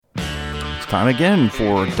time again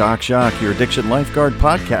for Doc Jacques, your Addiction Lifeguard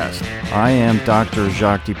podcast. I am Dr.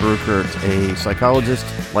 Jacques de Broekert, a psychologist,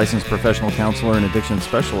 licensed professional counselor, and addiction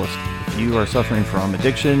specialist. If you are suffering from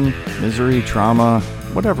addiction, misery, trauma,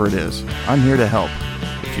 whatever it is, I'm here to help.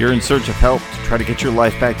 If you're in search of help to try to get your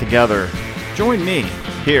life back together, join me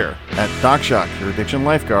here at Doc Jacques, your Addiction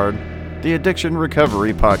Lifeguard, the Addiction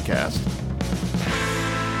Recovery Podcast.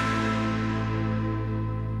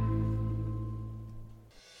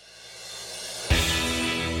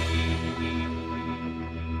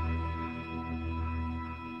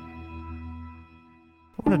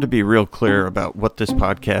 I wanted to be real clear about what this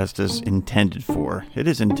podcast is intended for. It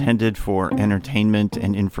is intended for entertainment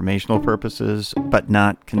and informational purposes, but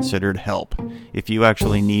not considered help. If you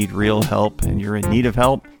actually need real help and you're in need of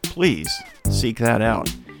help, please seek that out.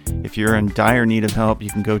 If you're in dire need of help, you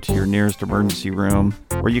can go to your nearest emergency room,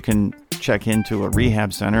 or you can check into a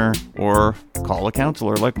rehab center or call a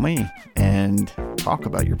counselor like me and talk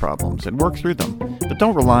about your problems and work through them. But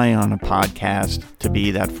don't rely on a podcast to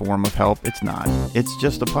be that form of help. It's not. It's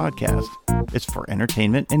just a podcast. It's for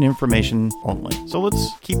entertainment and information only. So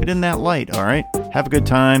let's keep it in that light, all right? Have a good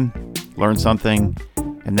time, learn something,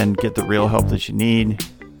 and then get the real help that you need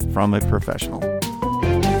from a professional.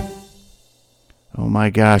 Oh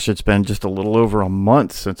my gosh, it's been just a little over a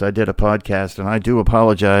month since I did a podcast, and I do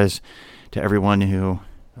apologize to everyone who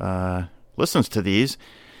listens to these.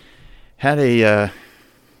 Had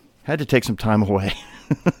to take some time away.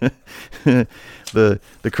 The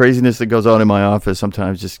craziness that goes on in my office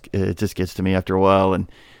sometimes just gets to me after a while,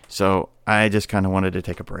 and so I just kind of wanted to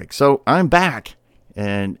take a break. So I'm back,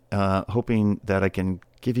 and hoping that I can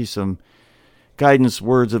give you some guidance,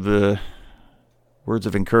 words of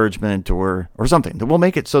encouragement, or something that will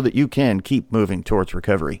make it so that you can keep moving towards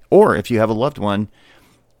recovery. Or if you have a loved one,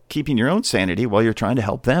 keeping your own sanity while you're trying to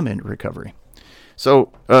help them in recovery.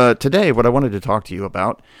 So today, what I wanted to talk to you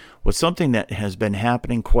about was something that has been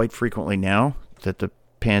happening quite frequently now that the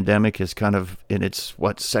pandemic is kind of in its,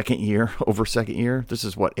 second year? This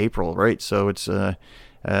is April, right? So it's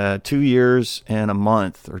 2 years and a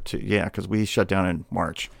month or two. Yeah, because we shut down in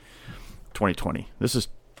March 2020. This is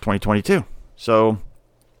 2022. So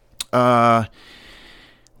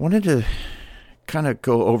wanted to kind of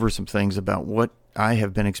go over some things about what I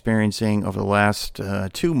have been experiencing over the last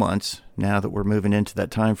 2 months now that we're moving into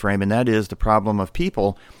that time frame, and that is the problem of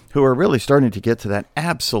people who are really starting to get to that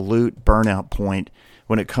absolute burnout point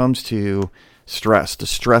when it comes to stress, the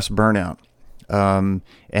stress burnout. And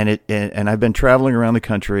I've been traveling around the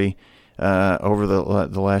country over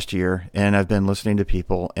the last year, and I've been listening to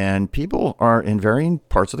people, and people are in varying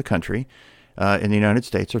parts of the country in the United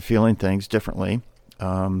States are feeling things differently.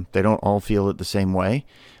 They don't all feel it the same way.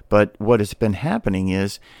 But what has been happening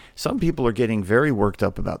is some people are getting very worked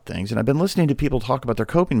up about things. And I've been listening to people talk about their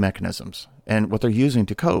coping mechanisms and what they're using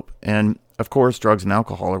to cope. And of course, drugs and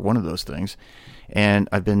alcohol are one of those things. And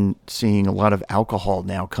I've been seeing a lot of alcohol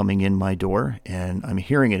now coming in my door, and I'm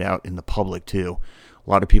hearing it out in the public too. A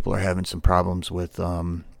lot of people are having some problems with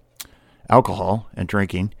alcohol and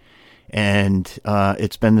drinking. And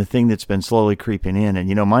it's been the thing that's been slowly creeping in.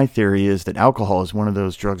 And, my theory is that alcohol is one of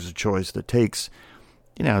those drugs of choice that takes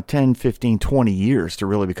 10, 15, 20 years to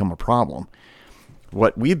really become a problem.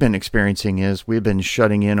 What we've been experiencing is we've been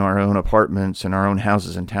shutting in our own apartments and our own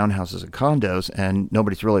houses and townhouses and condos, and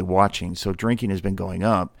nobody's really watching. So drinking has been going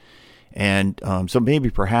up. And so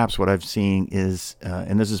maybe perhaps what I've seen is,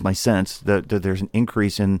 and this is my sense, that there's an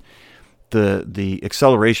increase in the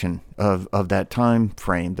acceleration of that time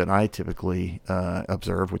frame that I typically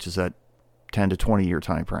observe, which is that 10 to 20 year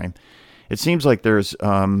time frame. It seems like there's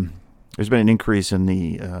been an increase in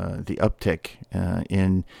the uptick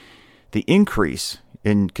in the increase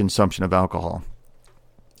in consumption of alcohol.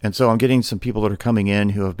 And so I'm getting some people that are coming in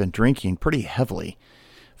who have been drinking pretty heavily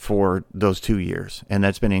for those 2 years. And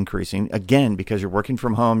that's been increasing, again, because you're working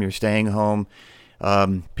from home, you're staying home.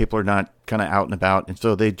 People are not kind of out and about, and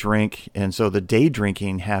so they drink. And so the day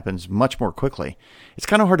drinking happens much more quickly. It's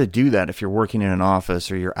kind of hard to do that if you're working in an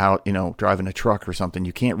office or you're out, driving a truck or something.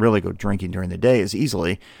 You can't really go drinking during the day as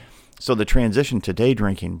easily. So the transition to day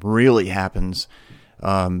drinking really happens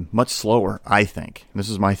much slower, I think. And this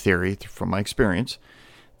is my theory from my experience,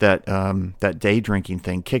 that that day drinking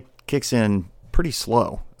thing kicks in pretty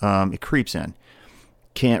slow. It creeps in.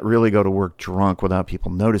 Can't really go to work drunk without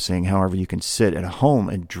people noticing. However, you can sit at home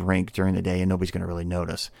and drink during the day and nobody's going to really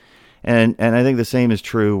notice. And I think the same is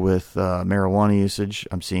true with marijuana usage.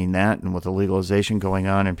 I'm seeing that, and with the legalization going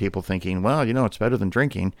on and people thinking, well, it's better than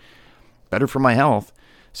drinking, better for my health.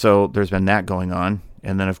 So there's been that going on.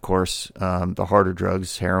 And then, of course, the harder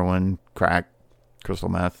drugs, heroin, crack, crystal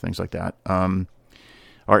meth, things like that.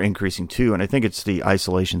 are increasing too. And I think it's the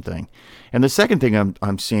isolation thing. And the second thing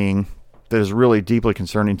I'm seeing that is really deeply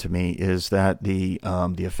concerning to me is that the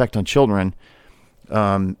effect on children,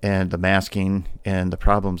 and the masking and the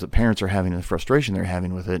problems that parents are having and the frustration they're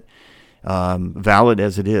having with it, valid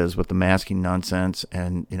as it is with the masking nonsense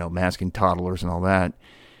and, masking toddlers and all that.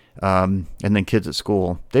 And then kids at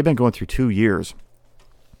school, they've been going through 2 years,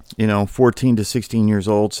 14 to 16 years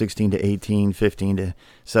old, 16 to 18, 15 to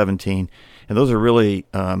 17. And those are really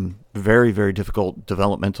very, very difficult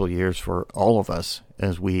developmental years for all of us,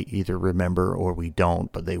 as we either remember or we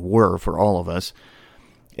don't, but they were for all of us.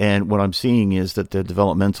 And what I'm seeing is that the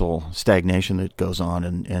developmental stagnation that goes on,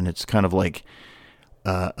 and it's kind of like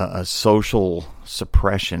a social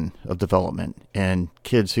suppression of development, and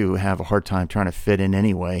kids who have a hard time trying to fit in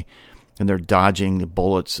anyway, and they're dodging the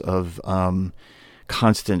bullets of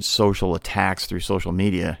constant social attacks through social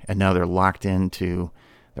media, and now they're locked into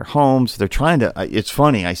their homes. They're trying to, it's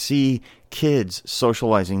funny, I see kids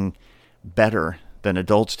socializing better than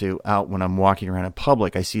adults do out when I'm walking around in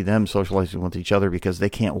public. I see them socializing with each other because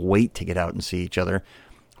they can't wait to get out and see each other.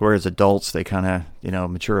 Whereas adults, they kind of,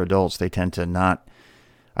 mature adults, they tend to not,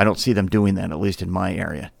 I don't see them doing that, at least in my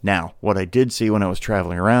area. Now, what I did see when I was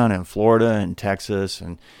traveling around in Florida and Texas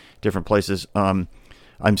and different places, I'm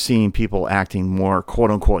seeing people acting more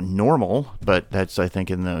quote unquote normal, but that's, I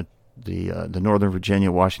think, in the Northern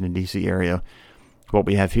Virginia, Washington, D.C. area. What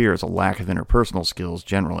we have here is a lack of interpersonal skills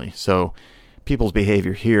generally. So people's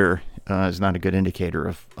behavior here is not a good indicator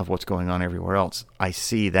of what's going on everywhere else. I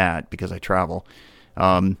see that because I travel.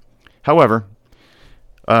 However,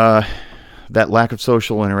 that lack of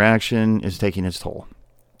social interaction is taking its toll.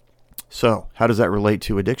 So how does that relate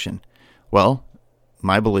to addiction? Well,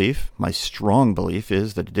 my strong belief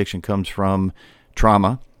is that addiction comes from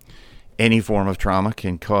trauma. Any form of trauma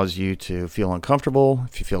can cause you to feel uncomfortable.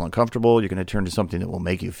 If you feel uncomfortable, you're going to turn to something that will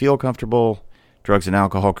make you feel comfortable. Drugs and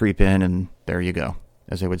alcohol creep in, and there you go.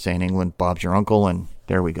 As they would say in England, Bob's your uncle, and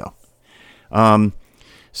there we go.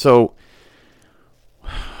 So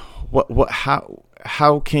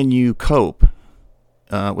how can you cope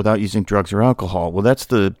without using drugs or alcohol? Well, that's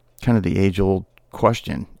the kind of the age-old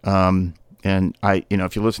question. And I,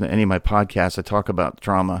 if you listen to any of my podcasts, I talk about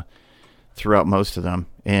trauma throughout most of them,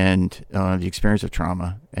 and the experience of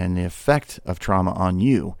trauma and the effect of trauma on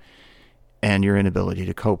you and your inability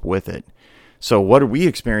to cope with it. So what are we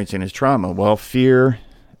experiencing as trauma? Well, fear,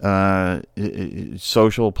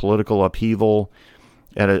 social, political upheaval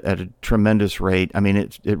at a tremendous rate. I mean,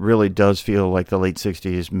 it really does feel like the late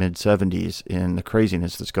 60s, mid 70s in the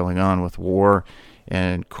craziness that's going on with war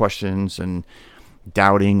and questions and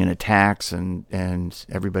doubting and attacks and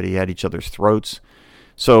everybody at each other's throats.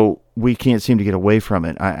 So we can't seem to get away from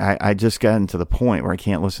it. I just gotten to the point where I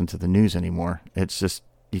can't listen to the news anymore. It's just,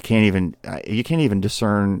 you can't even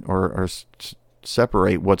discern or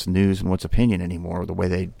separate what's news and what's opinion anymore, the way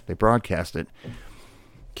they broadcast it.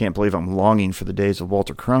 Can't believe I'm longing for the days of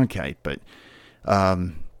Walter Cronkite, but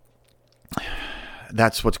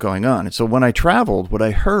that's what's going on. And so when I traveled, what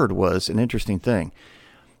I heard was an interesting thing.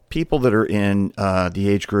 People that are in the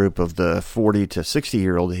age group of the 40 to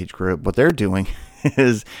 60-year-old age group, what they're doing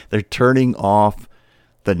is they're turning off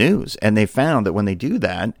the news. And they found that when they do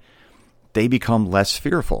that, they become less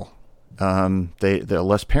fearful. They're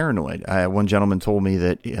less paranoid. One gentleman told me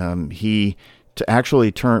that when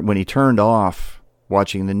he turned off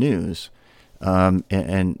watching the news, and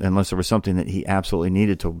unless there was something that he absolutely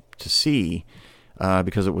needed to see,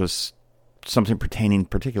 because it was something pertaining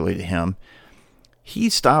particularly to him,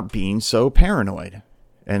 he stopped being so paranoid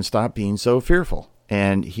and stopped being so fearful.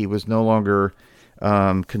 And he was no longer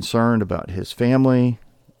concerned about his family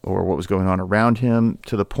or what was going on around him,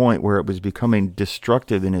 to the point where it was becoming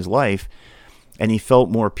destructive in his life, and he felt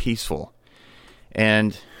more peaceful.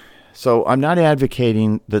 And so I'm not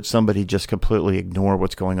advocating that somebody just completely ignore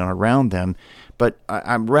what's going on around them, but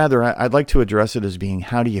I'd like to address it as being,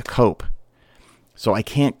 how do you cope? So I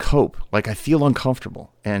can't cope. Like, I feel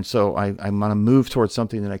uncomfortable. And so I'm going to move towards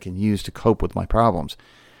something that I can use to cope with my problems.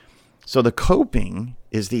 So the coping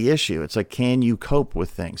is the issue. It's like, can you cope with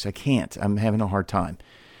things? I can't. I'm having a hard time.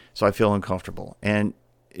 So I feel uncomfortable. And,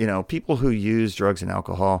 people who use drugs and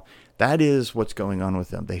alcohol, that is what's going on with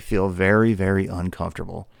them. They feel very, very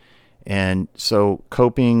uncomfortable. And so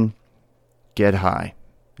coping, get high,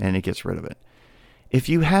 and it gets rid of it. If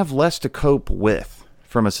you have less to cope with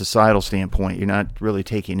from a societal standpoint, you're not really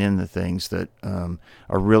taking in the things that are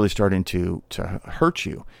really starting to hurt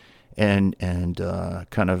you and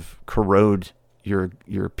kind of corrode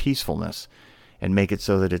your peacefulness and make it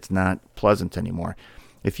so that it's not pleasant anymore.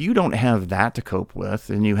 If you don't have that to cope with,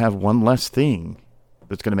 then you have one less thing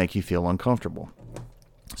that's going to make you feel uncomfortable.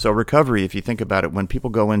 So recovery, if you think about it, when people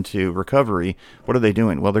go into recovery, what are they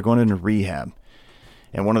doing? Well, they're going into rehab.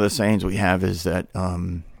 And one of the sayings we have is that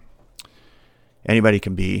anybody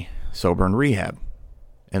can be sober in rehab.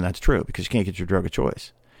 And that's true, because you can't get your drug of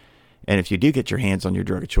choice. And if you do get your hands on your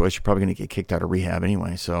drug of choice, you're probably going to get kicked out of rehab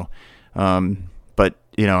anyway. So, but,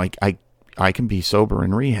 I can be sober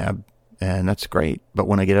in rehab, and that's great. But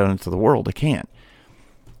when I get out into the world, I can't,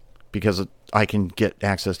 because I can get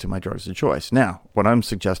access to my drugs of choice. Now, what I'm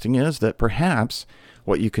suggesting is that perhaps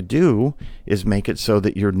what you could do is make it so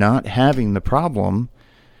that you're not having the problem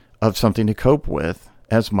of something to cope with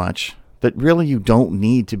as much that really you don't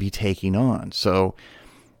need to be taking on. So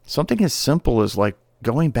something as simple as like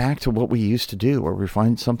going back to what we used to do, where we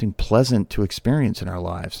find something pleasant to experience in our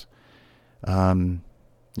lives.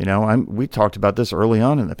 We talked about this early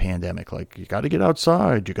on in the pandemic. Like, you got to get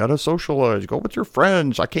outside, you got to socialize, go with your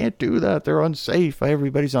friends. I can't do that. They're unsafe.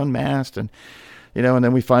 Everybody's unmasked. And, and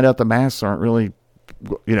then we find out the masks aren't really,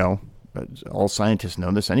 all scientists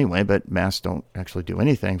know this anyway, but masks don't actually do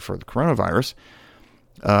anything for the coronavirus.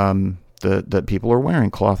 That people are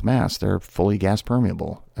wearing cloth masks. They're fully gas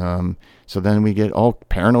permeable. So then we get all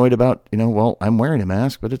paranoid about, I'm wearing a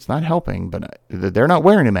mask, but it's not helping, but they're not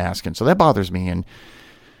wearing a mask. And so that bothers me. And,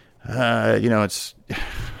 it's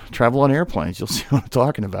travel on airplanes. You'll see what I'm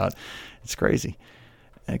talking about. It's crazy.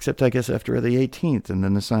 Except I guess after the 18th, and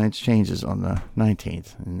then the science changes on the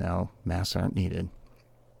 19th, and now masks aren't needed.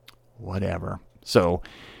 Whatever. So,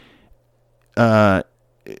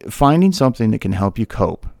 finding something that can help you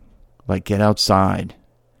cope, like get outside.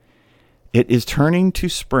 It is turning to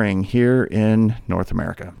spring here in North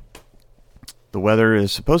America. The weather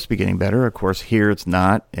is supposed to be getting better. Of course, here it's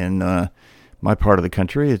not. In my part of the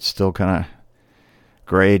country, it's still kind of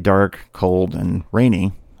gray, dark, cold, and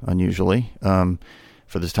rainy, unusually,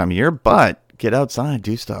 for this time of year. But get outside,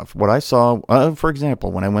 do stuff. What I saw, for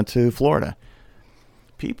example, when I went to Florida,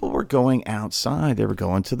 people were going outside. They were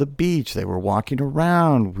going to the beach. They were walking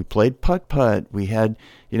around. We played putt-putt. We had,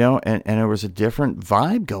 and there was a different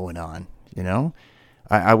vibe going on,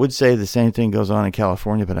 I would say the same thing goes on in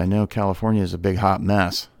California, but I know California is a big hot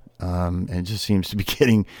mess. And it just seems to be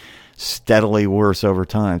getting steadily worse over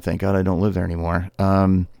time. Thank God I don't live there anymore.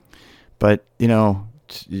 But,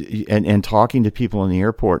 and talking to people in the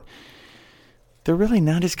airport, they're really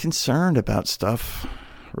not as concerned about stuff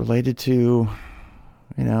related to,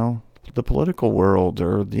 the political world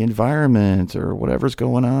or the environment or whatever's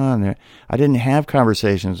going on. I didn't have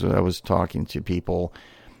conversations when I was talking to people,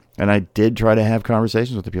 and I did try to have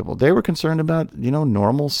conversations with the people. They were concerned about,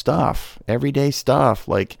 normal stuff, everyday stuff,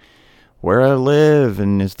 like where I live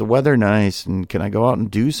and is the weather nice and can I go out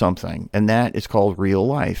and do something? And that is called real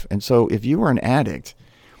life. And so if you were an addict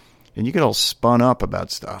and you get all spun up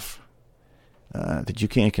about stuff that you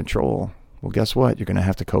can't control, well, guess what? You're going to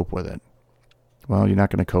have to cope with it. Well, you're not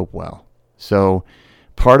going to cope well. So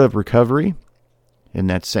part of recovery, in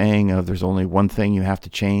that saying of there's only one thing you have to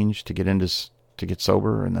change to get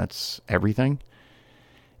sober, and that's everything,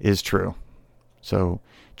 is true. So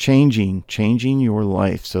changing your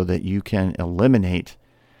life so that you can eliminate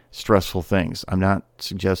stressful things. I'm not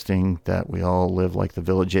suggesting that we all live like the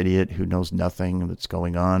village idiot who knows nothing that's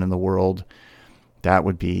going on in the world. That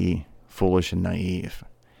would be foolish and naive.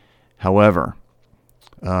 However,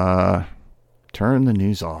 turn the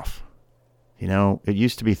news off. It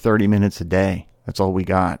used to be 30 minutes a day. That's all we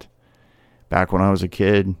got. Back when I was a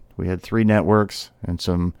kid, we had 3 networks and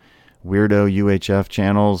some weirdo UHF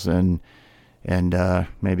channels and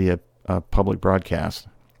maybe a public broadcast.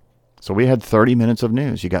 So we had 30 minutes of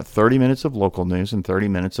news. You got 30 minutes of local news and 30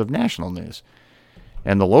 minutes of national news.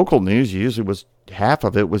 And the local news usually was, half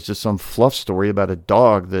of it was just some fluff story about a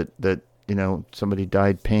dog that somebody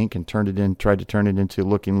dyed pink and tried to turn it into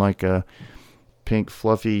looking like a pink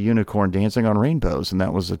fluffy unicorn dancing on rainbows. And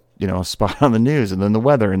that was a spot on the news. And then the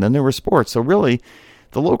weather, and then there were sports. So really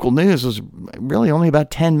the local news was really only about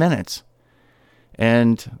 10 minutes.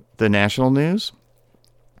 And the national news,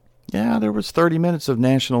 there was 30 minutes of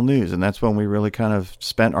national news, and that's when we really kind of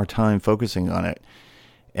spent our time focusing on it.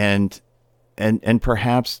 And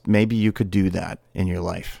perhaps maybe you could do that in your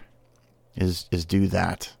life, is do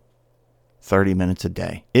that 30 minutes a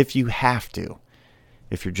day. If you have to.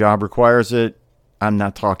 If your job requires it, I'm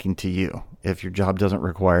not talking to you. If your job doesn't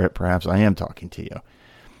require it, perhaps I am talking to you.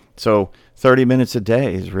 So 30 minutes a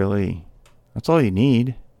day is really, that's all you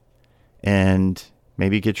need. And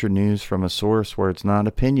maybe get your news from a source where it's not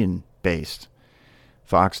opinion-based.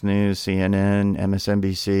 Fox News, CNN,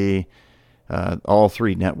 MSNBC, all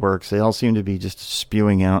 3 networks, they all seem to be just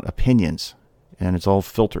spewing out opinions, and it's all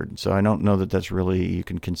filtered. So I don't know that that's really, you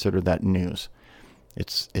can consider that news.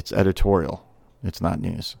 It's editorial. It's not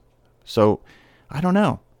news. So I don't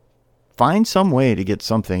know. Find some way to get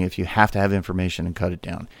something if you have to have information and cut it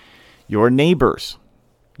down. Your neighbors,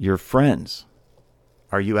 your friends,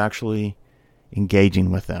 are you actually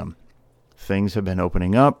engaging with them? Things have been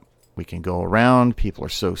opening up. We can go around. People are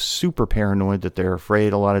so super paranoid that they're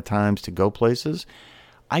afraid a lot of times to go places.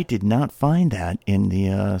 I did not find that in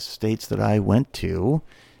the states that I went to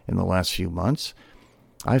in the last few months.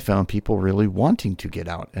 I found people really wanting to get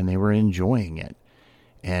out, and they were enjoying it.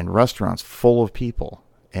 And restaurants full of people,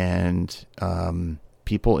 and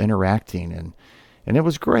people interacting, and it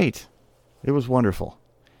was great. It was wonderful.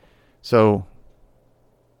 So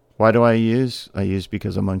why do I use? I use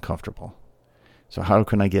because I'm uncomfortable. So how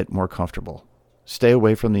can I get more comfortable? Stay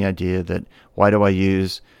away from the idea that, why do I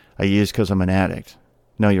use? I use because I'm an addict.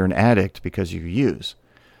 No, you're an addict because you use.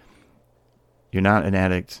 You're not an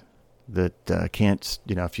addict that can't,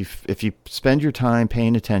 if you spend your time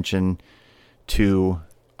paying attention to,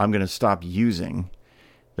 I'm going to stop using,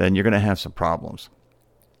 then you're going to have some problems,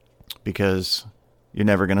 because you're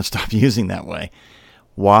never going to stop using that way.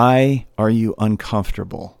 Why are you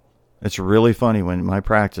uncomfortable? It's really funny when in my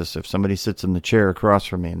practice, if somebody sits in the chair across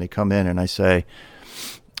from me and they come in and I say,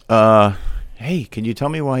 hey, can you tell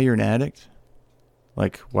me why you're an addict?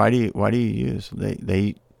 Like, why do you use?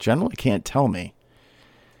 They generally can't tell me.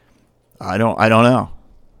 I don't know,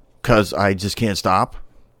 because I just can't stop.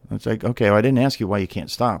 It's like, okay, well, I didn't ask you why you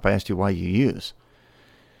can't stop. I asked you why you use.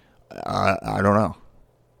 I don't know.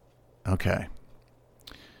 Okay.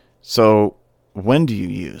 So when do you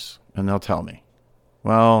use? And they'll tell me.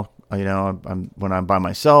 Well, I'm when I'm by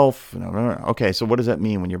myself. Okay, so what does that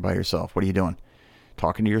mean when you're by yourself? What are you doing?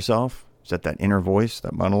 Talking to yourself? Is that inner voice,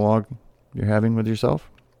 that monologue you're having with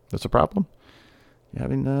yourself? That's a problem? You're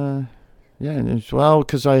having,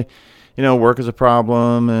 because I, work is a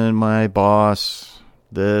problem, and my boss,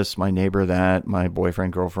 this, my neighbor, that, my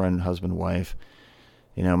boyfriend, girlfriend, husband, wife,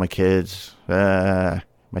 my kids, my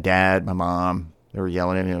dad, my mom, they were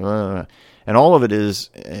yelling at me. And all of it is,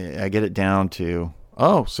 I get it down to,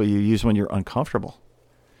 oh, so you use when you're uncomfortable.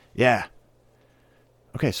 Yeah.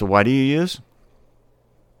 Okay, so why do you use?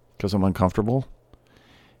 Because I'm uncomfortable.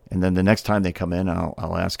 And then the next time they come in,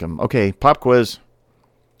 I'll ask them, okay, pop quiz.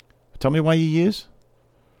 Tell me why you use.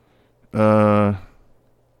 Because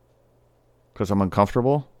I'm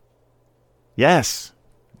uncomfortable? Yes,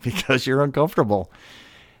 because you're uncomfortable.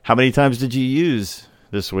 How many times did you use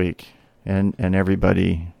this week? And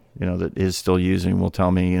everybody, that is still using will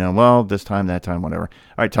tell me, well, this time, that time, whatever. All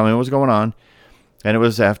right, tell me what's going on. And it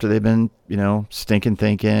was after they've been, stinking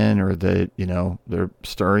thinking, or they're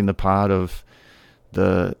stirring the pot of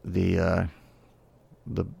the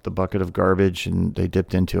bucket of garbage, and they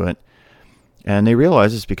dipped into it. And they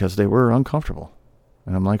realize it's because they were uncomfortable.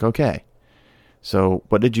 And I'm like, okay, so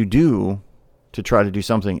what did you do to try to do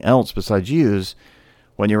something else besides use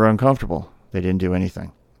when you were uncomfortable? They didn't do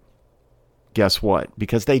anything. Guess what?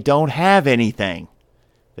 Because they don't have anything.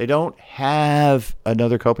 They don't have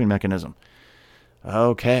another coping mechanism.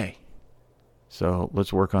 Okay, so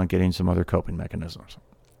let's work on getting some other coping mechanisms.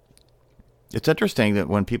 It's interesting that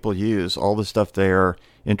when people use, all the stuff they're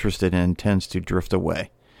interested in tends to drift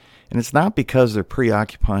away. And it's not because they're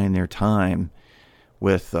preoccupying their time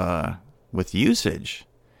with usage.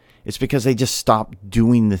 It's because they just stopped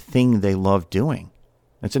doing the thing they love doing.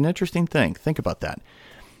 It's an interesting thing. Think about that.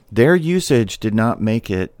 Their usage did not make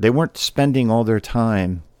it. They weren't spending all their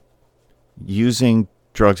time using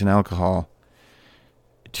drugs and alcohol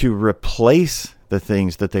to replace the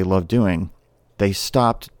things that they love doing. They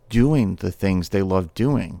stopped doing the things they love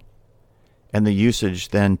doing. And the usage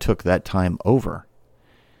then took that time over.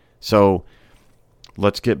 So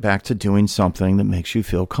let's get back to doing something that makes you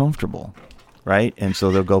feel comfortable, right? And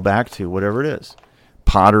so they'll go back to whatever it is.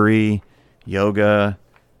 Pottery, yoga,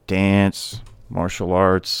 dance, martial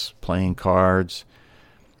arts, playing cards.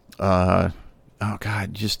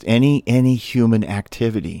 Just any human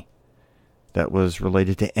activity that was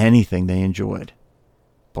related to anything they enjoyed.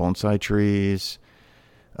 Bonsai trees.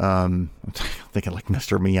 I'm thinking like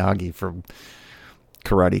Mr. Miyagi from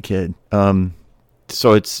Karate Kid.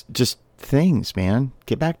 So it's just things, man.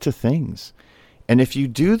 Get back to things. And if you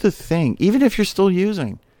do the thing, even if you're still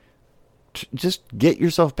using, just get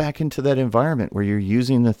yourself back into that environment where you're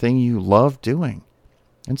using the thing you love doing,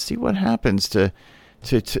 and see what happens to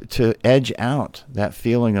edge out that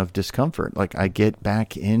feeling of discomfort. Like, I get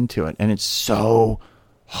back into it, and it's so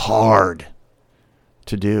hard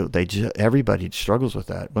to do. Everybody struggles with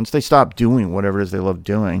that. Once they stop doing whatever it is they love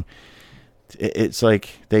doing, it's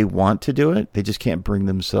like they want to do it. They just can't bring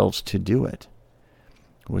themselves to do it,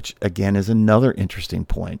 which again is another interesting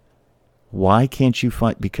point. Why can't you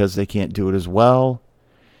find? Because they can't do it as well.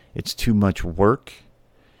 It's too much work.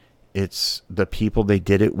 It's the people they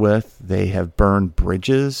did it with. They have burned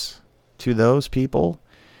bridges to those people.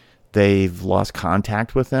 They've lost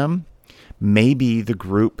contact with them. Maybe the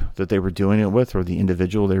group that they were doing it with, or the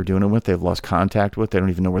individual they were doing it with, they've lost contact with. They don't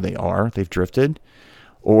even know where they are. They've drifted.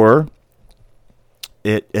 Or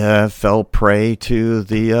it fell prey to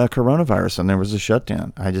the coronavirus and there was a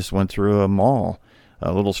shutdown. I just went through a mall,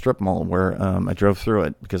 a little strip mall, where I drove through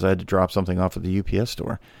it because I had to drop something off at the UPS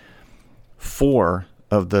store. 4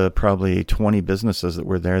 of the probably 20 businesses that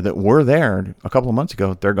were there a couple of months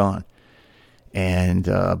ago, they're gone. And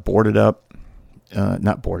boarded up,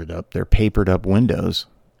 not boarded up, they're papered up windows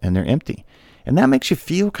and they're empty. And that makes you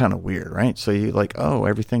feel kind of weird, right? So you're like, oh,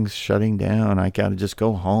 everything's shutting down. I got to just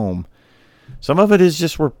go home. Some of it is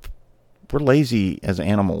just we're lazy as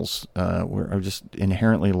animals. We're just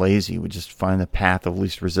inherently lazy. We just find the path of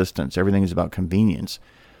least resistance. Everything is about convenience.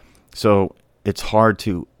 So it's hard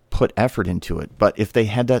to put effort into it. But if they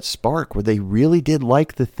had that spark where they really did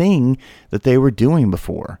like the thing that they were doing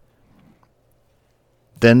before,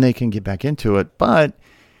 then they can get back into it. But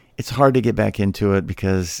it's hard to get back into it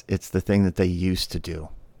because it's the thing that they used to do.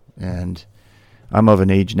 And I'm of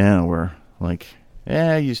an age now where, like,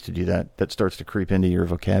 I used to do that. That starts to creep into your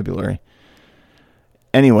vocabulary.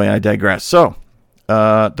 Anyway, I digress. So,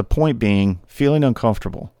 the point being, feeling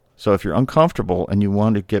uncomfortable. So if you're uncomfortable and you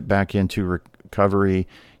want to get back into recovery,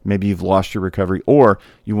 maybe you've lost your recovery, or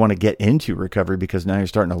you want to get into recovery because now you're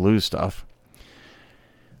starting to lose stuff.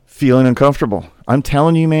 Feeling uncomfortable. I'm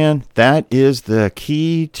telling you, man, that is the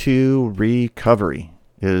key to recovery.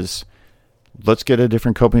 Is let's get a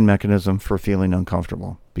different coping mechanism for feeling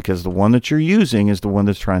uncomfortable, because the one that you're using is the one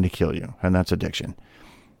that's trying to kill you, and that's addiction.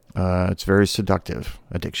 It's very seductive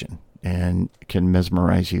addiction and can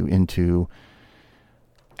mesmerize you into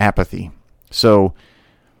apathy. So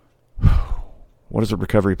what does a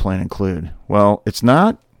recovery plan include? Well, it's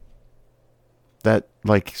not that,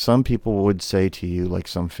 like some people would say to you, like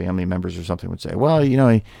some family members or something would say, well, you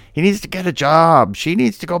know, he needs to get a job. She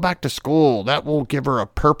needs to go back to school. That will give her a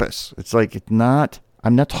purpose. It's like, it's not,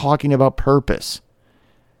 I'm not talking about purpose.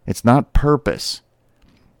 It's not purpose.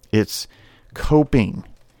 It's coping.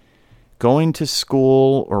 Going to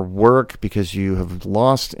school or work because you have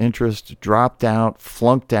lost interest, dropped out,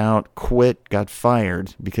 flunked out, quit, got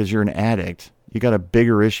fired because you're an addict. You got a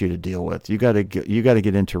bigger issue to deal with. You got to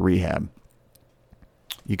get into rehab.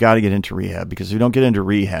 You got to get into rehab, because if you don't get into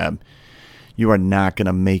rehab, you are not going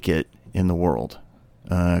to make it in the world,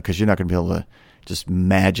 because you're not going to be able to just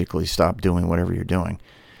magically stop doing whatever you're doing.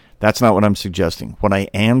 That's not what I'm suggesting. What I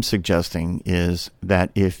am suggesting is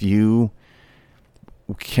that if you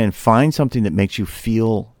can find something that makes you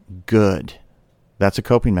feel good, that's a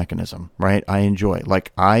coping mechanism, right? I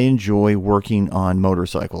enjoy working on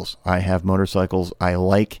motorcycles. I have motorcycles. I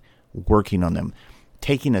like working on them.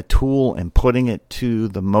 Taking a tool and putting it to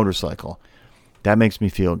the motorcycle, that makes me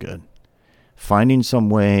feel good. Finding some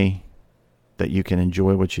way that you can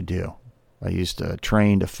enjoy what you do. I used to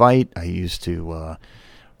train to fight. I used to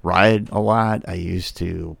ride a lot. I used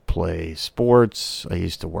to play sports. I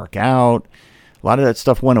used to work out. A lot of that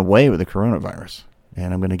stuff went away with the coronavirus,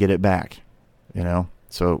 and I'm going to get it back, you know?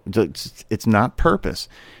 So it's not purpose.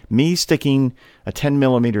 Me sticking a 10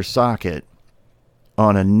 millimeter socket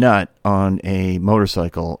on a nut on a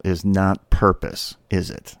motorcycle is not purpose, is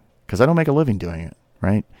it? Because I don't make a living doing it,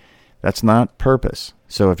 right? That's not purpose.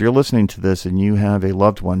 So if you're listening to this and you have a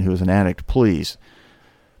loved one who is an addict, please,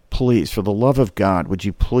 for the love of God, would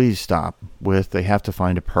you please stop with they have to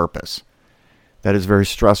find a purpose. That is very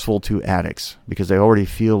stressful to addicts, because they already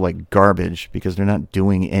feel like garbage because they're not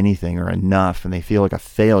doing anything or enough, and they feel like a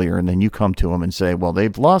failure. And then you come to them and say, well,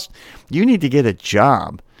 they've lost. You need to get a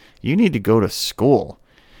job. You need to go to school.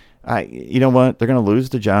 You know what? They're going to lose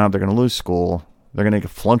the job. They're going to lose school. They're going to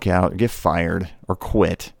flunk out, get fired, or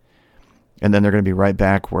quit. And then they're going to be right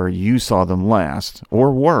back where you saw them last,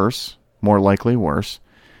 or worse, more likely worse,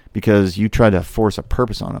 because you tried to force a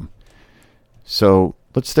purpose on them. So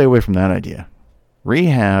let's stay away from that idea.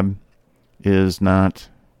 Rehab is not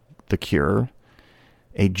the cure.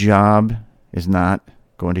 A job is not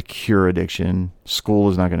going to cure addiction.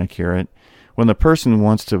 School is not going to cure it. When the person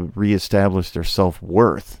wants to reestablish their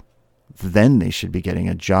self-worth, then they should be getting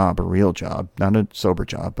a job, a real job, not a sober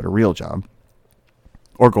job, but a real job,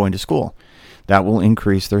 or going to school. That will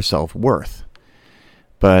increase their self-worth.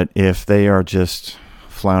 But if they are just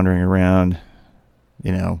floundering around,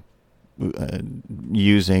 you know,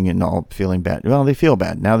 using and all feeling bad, well, they feel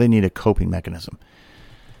bad. Now they need a coping mechanism.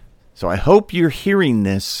 So I hope you're hearing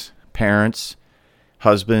this, parents,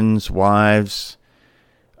 husbands, wives,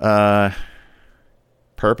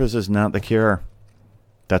 Purpose is not the cure.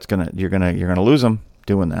 You're gonna lose them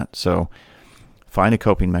doing that. So find a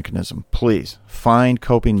coping mechanism, please. Find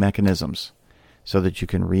coping mechanisms so that you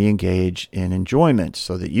can re-engage in enjoyment,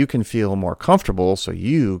 so that you can feel more comfortable, so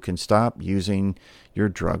you can stop using your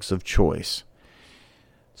drugs of choice.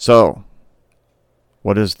 So,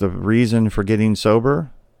 what is the reason for getting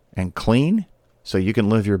sober and clean? So you can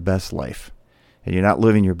live your best life. And you're not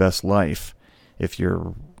living your best life if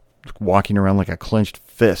you're walking around like a clenched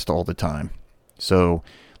fist all the time. So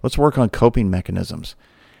let's work on coping mechanisms.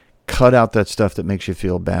 Cut out that stuff that makes you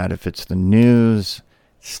feel bad. If it's the news,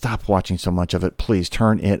 stop watching so much of it. Please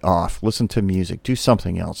turn it off. Listen to music. Do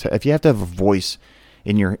something else. If you have to have a voice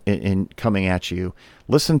in coming at you,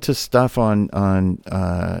 listen to stuff on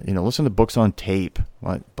listen to books on tape.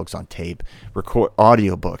 What books on tape? Record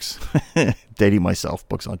audiobooks. Dating myself.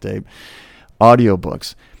 Books on tape.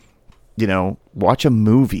 Audiobooks. Watch a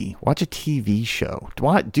movie. Watch a TV show.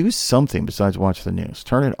 Do something besides watch the news.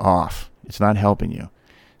 Turn it off. It's not helping you.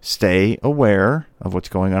 Stay aware of what's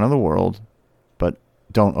going on in the world, but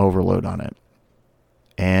don't overload on it.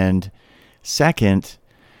 And second,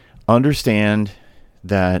 understand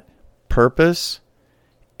that purpose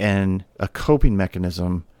and a coping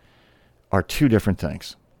mechanism are two different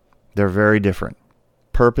things. They're very different.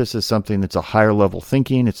 Purpose is something that's a higher level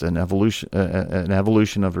thinking. It's an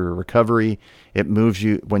evolution of your recovery. It moves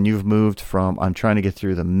you when you've moved from I'm trying to get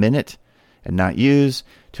through the minute and not use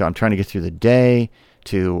to I'm trying to get through the day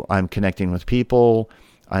to I'm connecting with people.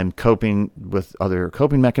 I'm coping with other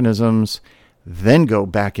coping mechanisms. Then go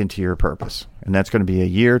back into your purpose. And that's going to be 1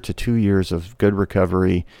 year to 2 years of good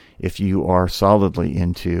recovery if you are solidly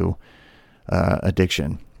into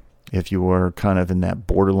addiction. If you are kind of in that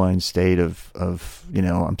borderline state of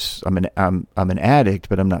I'm an addict,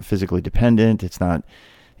 but I'm not physically dependent. It's not,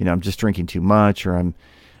 I'm just drinking too much, or I'm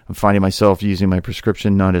finding myself using my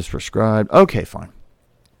prescription not as prescribed. Okay, fine.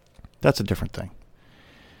 That's a different thing.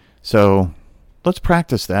 So let's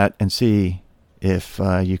practice that and see if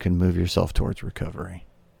you can move yourself towards recovery.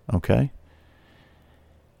 Okay?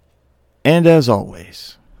 And as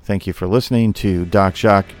always, thank you for listening to Doc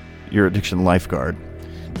Jacques, your addiction lifeguard.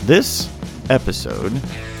 This episode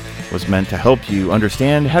was meant to help you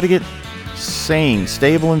understand how to get sane,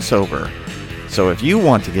 stable, and sober. So if you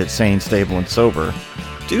want to get sane, stable, and sober,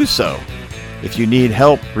 do so. If you need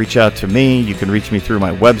help, reach out to me. You can reach me through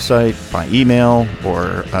my website, by email,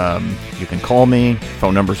 or you can call me.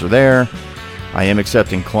 Phone numbers are there. I am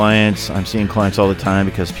accepting clients. I'm seeing clients all the time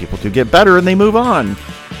because people do get better and they move on.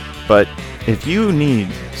 But if you need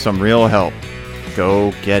some real help,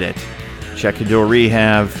 go get it. Check into a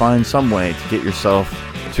rehab. Find some way to get yourself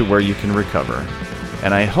to where you can recover.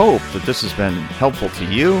 And I hope that this has been helpful to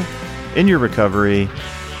you in your recovery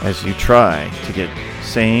as you try to get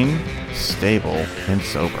sane, stable, and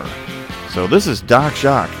sober. So this is Doc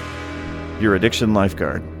Jacques, your addiction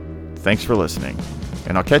lifeguard. Thanks for listening,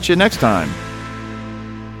 and I'll catch you next time.